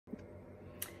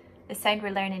The sound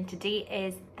we're learning today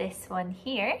is this one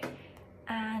here,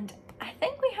 and I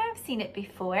think we have seen it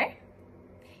before.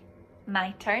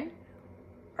 My turn.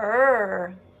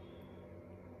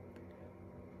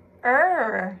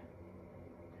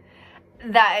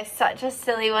 That is such a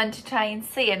silly one to try and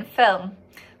see in film.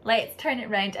 Let's turn it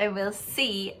round and we'll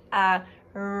see a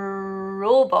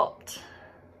robot.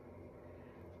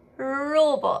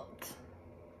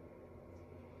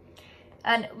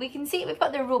 And we can see we've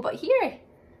got the robot here.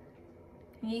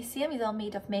 Can you see him? He's all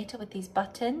made of metal with these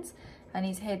buttons and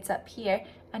his head's up here,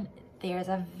 and there's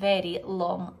a very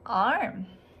long arm.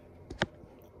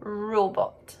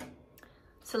 Robot.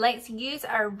 So let's use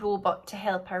our robot to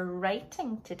help our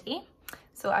writing today.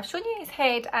 So I've shown you his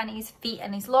head and his feet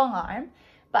and his long arm,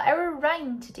 but our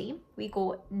rhyme today, we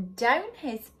go down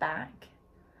his back,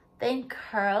 then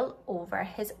curl over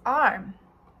his arm.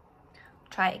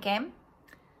 Try it again.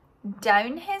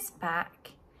 Down his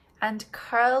back and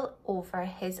curl over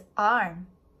his arm.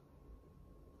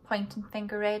 Pointing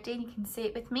finger ready, and you can say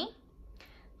it with me.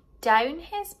 Down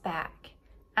his back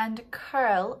and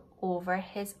curl over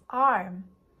his arm.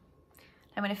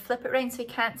 I'm going to flip it around so we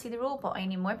can't see the robot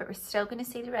anymore, but we're still going to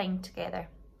say the rhyme together.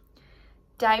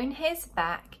 Down his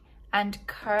back and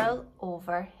curl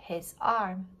over his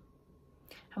arm.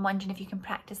 I'm wondering if you can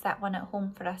practice that one at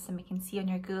home for us and we can see on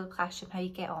your Google Classroom how you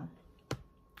get on.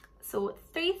 So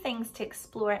 3 things to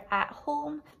explore at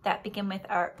home that begin with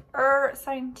our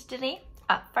sound today.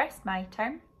 Up first, my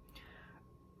turn.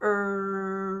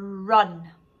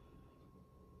 Run.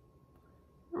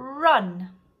 Run.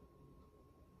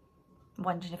 I'm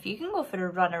wondering if you can go for a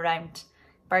run around,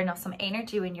 burn off some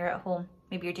energy when you're at home.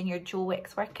 Maybe you're doing your Joe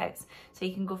Wicks workouts, so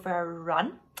you can go for a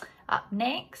run. Up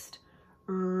next,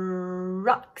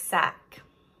 rucksack.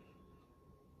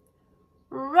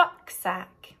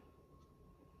 Rucksack.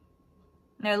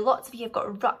 Now lots of you have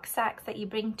got rucksacks that you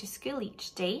bring to school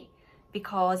each day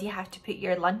because you have to put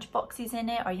your lunch boxes in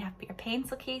it, or you have to put your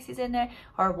pencil cases in there,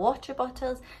 or water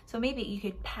bottles. So maybe you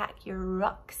could pack your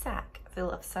rucksack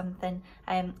full of something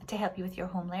to help you with your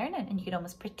home learning, and you can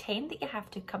almost pretend that you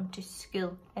have to come to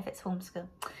school if it's homeschool.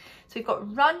 So we've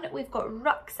got run, we've got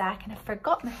rucksack, and I've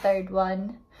forgotten the third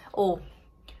one. Oh,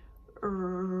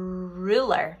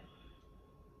 ruler.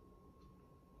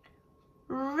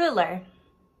 Ruler.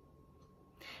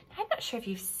 I'm not sure if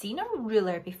you've seen a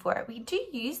ruler before. We do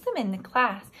use them in the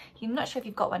class. I'm not sure if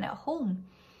you've got one at home.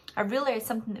 A ruler is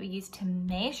something that we use to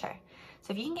measure.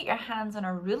 So if you can get your hands on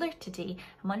a ruler today,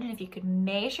 I'm wondering if you could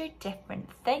measure different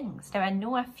things. Now I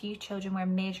know a few children were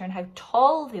measuring how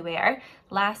tall they were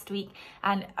last week,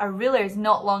 and a ruler is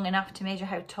not long enough to measure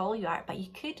how tall you are, but you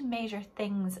could measure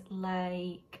things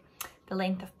like the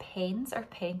length of pens or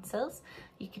pencils.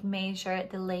 You could measure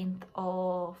the length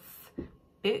of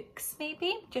books,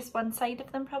 maybe just one side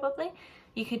of them probably.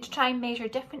 You could try and measure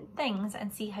different things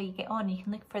and see how you get on. You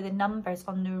can look for the numbers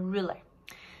on the ruler.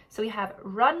 So we have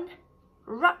run,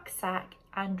 rucksack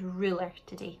and ruler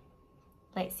today.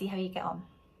 Let's see how you get on.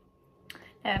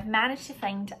 Now I've managed to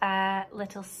find a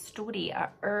little story, a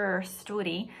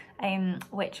story,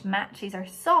 which matches our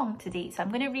song today. So I'm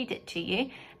going to read it to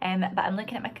you, but I'm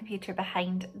looking at my computer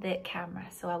behind the camera,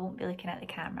 so I won't be looking at the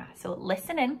camera. So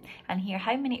listen in and hear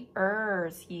how many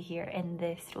ers you hear in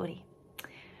the story.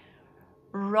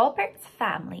 Robert's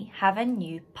family have a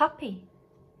new puppy.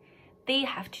 They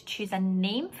have to choose a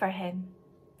name for him.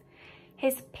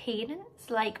 His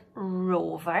parents like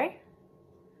Rover,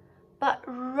 but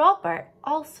Robert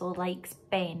also likes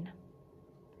Ben.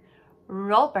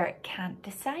 Robert can't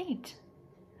decide.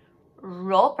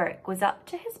 Robert goes up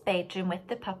to his bedroom with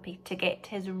the puppy to get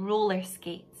his roller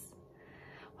skates.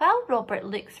 While Robert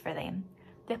looks for them,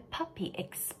 the puppy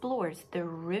explores the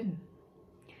room.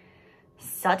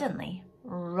 Suddenly,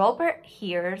 Robert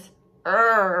hears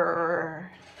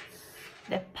 "Urgh."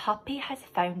 The puppy has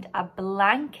found a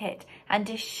blanket and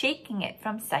is shaking it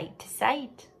from side to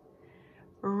side.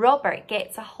 Robert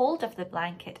gets a hold of the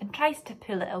blanket and tries to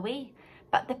pull it away,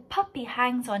 but the puppy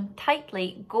hangs on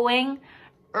tightly, going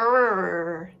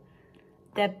 "Urgh."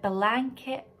 The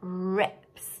blanket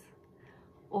rips.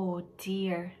 "Oh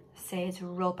dear," says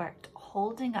Robert,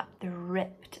 holding up the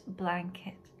ripped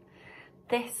blanket.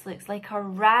 "This looks like a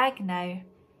rag now.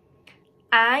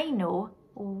 I know,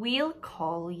 we'll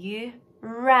call you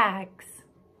Rags."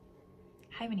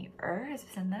 How many ers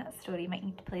was in that story? You might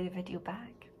need to play the video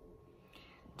back.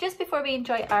 Just before we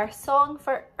enjoy our song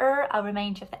for I'll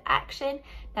remind you of the action.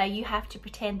 Now you have to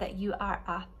pretend that you are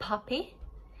a puppy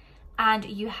and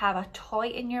you have a toy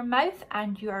in your mouth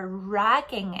and you are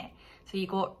ragging it. So you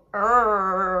go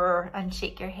and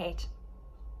shake your head.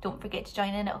 Don't forget to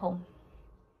join in at home.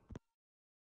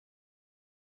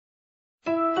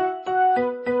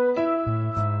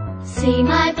 See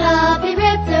my puppy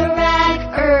rip the rag,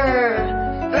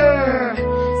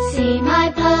 See my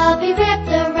puppy rip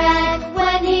the rag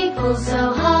when he pulls